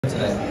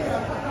today?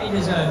 He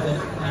deserved it.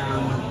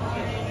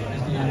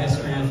 He's been our best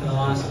friend for the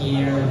last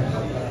year.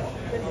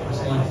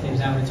 Obviously, he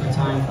was able to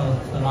retain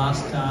for the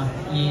last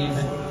year,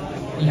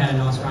 but he had a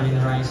nice run in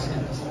the race.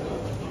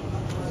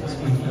 Just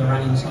went for the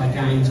run inside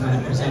James when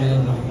it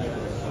presented.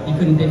 He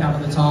couldn't pick up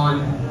at the time.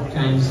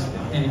 James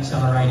then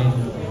accelerated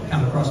and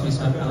come across me,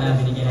 so it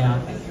allowed me to get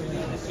out.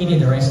 He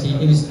did the rest. He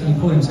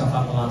pulled himself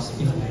up the last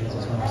 50 metres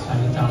as well, so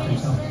he looked after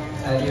himself.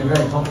 You were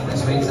very confident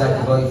this week, Zach,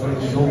 as well. You thought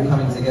it was all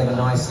coming together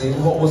nicely.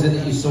 What was it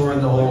that you saw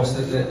in the horse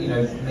that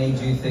made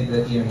you think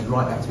that he's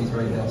right back to his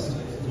very best?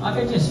 I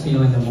could just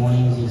feel in the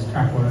mornings his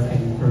track work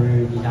had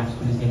improved, his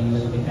action was getting a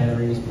little bit better,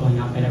 he was pulling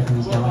up better from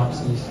his gallops,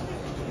 his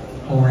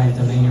all-round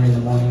demeanour in the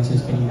mornings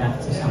was getting back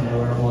to somewhere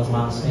where it was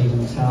last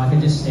season. So I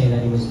could just see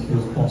that he was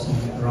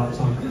blossoming at the right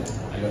time.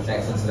 You looked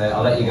excellent today.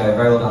 I'll let you go.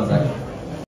 Very well done, Zach.